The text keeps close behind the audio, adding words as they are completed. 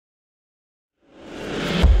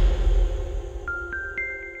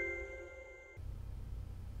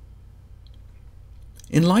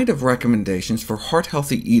In light of recommendations for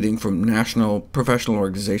heart-healthy eating from national professional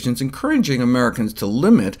organizations encouraging Americans to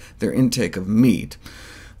limit their intake of meat,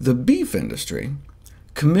 the beef industry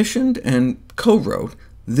commissioned and co-wrote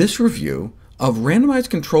this review of randomized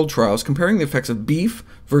controlled trials comparing the effects of beef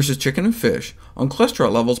versus chicken and fish on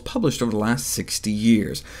cholesterol levels published over the last 60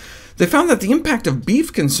 years. They found that the impact of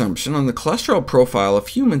beef consumption on the cholesterol profile of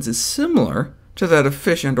humans is similar to that of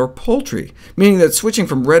fish and/or poultry, meaning that switching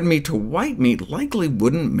from red meat to white meat likely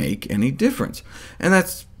wouldn't make any difference. And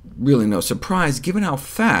that's really no surprise, given how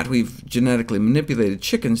fat we've genetically manipulated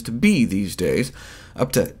chickens to be these days,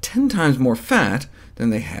 up to 10 times more fat than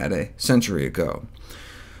they had a century ago.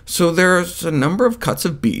 So there's a number of cuts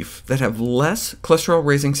of beef that have less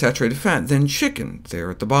cholesterol-raising saturated fat than chicken there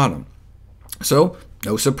at the bottom. So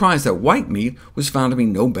no surprise that white meat was found to be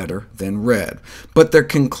no better than red. But their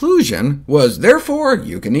conclusion was, therefore,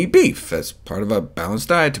 you can eat beef as part of a balanced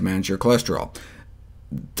diet to manage your cholesterol.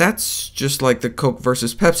 That's just like the Coke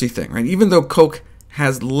versus Pepsi thing, right? Even though Coke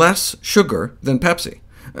has less sugar than Pepsi,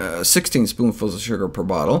 16 spoonfuls of sugar per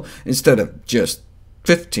bottle instead of just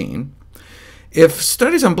 15. If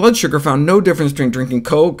studies on blood sugar found no difference between drinking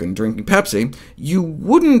Coke and drinking Pepsi, you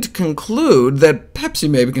wouldn't conclude that Pepsi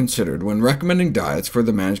may be considered when recommending diets for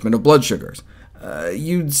the management of blood sugars.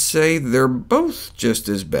 You'd say they're both just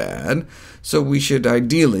as bad, so we should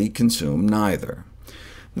ideally consume neither.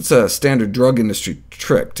 It's a standard drug industry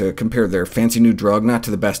trick to compare their fancy new drug not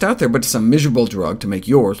to the best out there, but to some miserable drug to make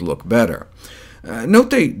yours look better. Note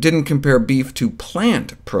they didn't compare beef to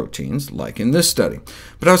plant proteins, like in this study,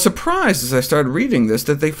 but I was surprised as I started reading this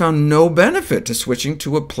that they found no benefit to switching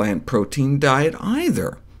to a plant protein diet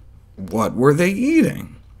either. What were they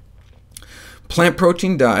eating? Plant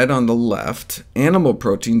protein diet on the left, animal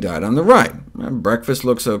protein diet on the right. Breakfast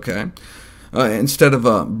looks OK. Instead of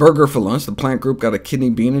a burger for lunch, the plant group got a kidney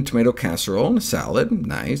bean and tomato casserole and a salad,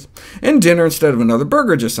 nice. And dinner, instead of another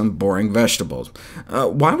burger, just some boring vegetables.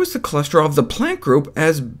 Why was the cholesterol of the plant group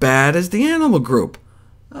as bad as the animal group?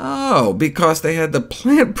 Oh, because they had the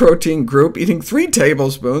plant protein group eating 3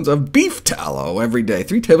 tablespoons of beef tallow every day,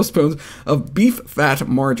 3 tablespoons of beef fat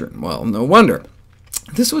margarine. Well, no wonder.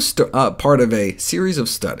 This was part of a series of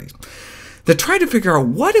studies that tried to figure out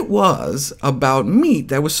what it was about meat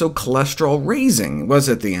that was so cholesterol-raising. Was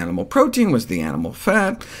it the animal protein? Was it the animal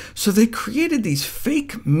fat? So they created these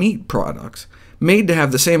fake meat products made to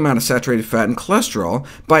have the same amount of saturated fat and cholesterol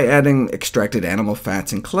by adding extracted animal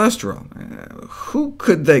fats and cholesterol. Who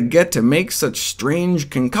could they get to make such strange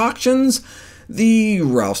concoctions? The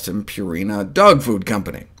Ralston Purina Dog Food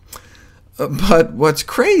Company. But what's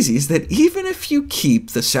crazy is that even if you keep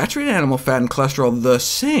the saturated animal fat and cholesterol the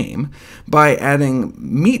same by adding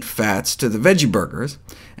meat fats to the veggie burgers,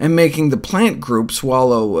 and making the plant group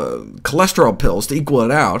swallow cholesterol pills to equal it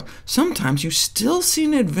out, sometimes you still see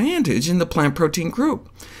an advantage in the plant protein group.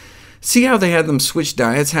 See how they had them switch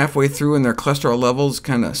diets halfway through and their cholesterol levels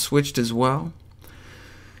kind of switched as well?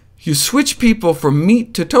 You switch people from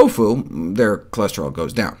meat to tofu, their cholesterol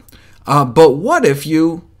goes down. But what if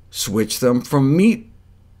you switch them from meat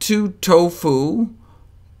to tofu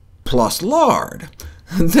plus lard?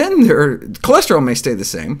 Then their cholesterol may stay the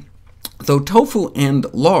same, though tofu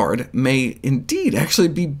and lard may indeed actually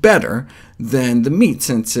be better than the meat,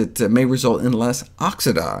 since it may result in less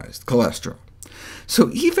oxidized cholesterol. So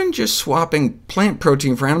even just swapping plant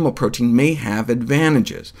protein for animal protein may have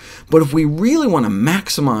advantages. But if we really want to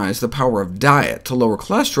maximize the power of diet to lower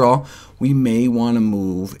cholesterol, we may want to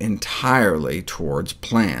move entirely towards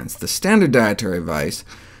plants. The standard dietary advice,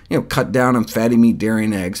 cut down on fatty meat, dairy,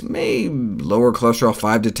 and eggs, may lower cholesterol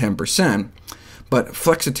 5 to 10%, but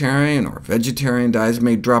flexitarian or vegetarian diets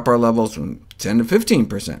may drop our levels from 10 to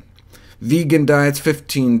 15%. Vegan diets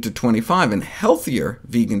 15 to 25%, and healthier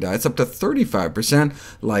vegan diets up to 35%,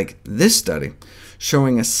 like this study,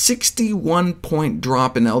 showing a 61-point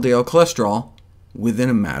drop in LDL cholesterol within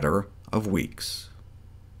a matter of weeks.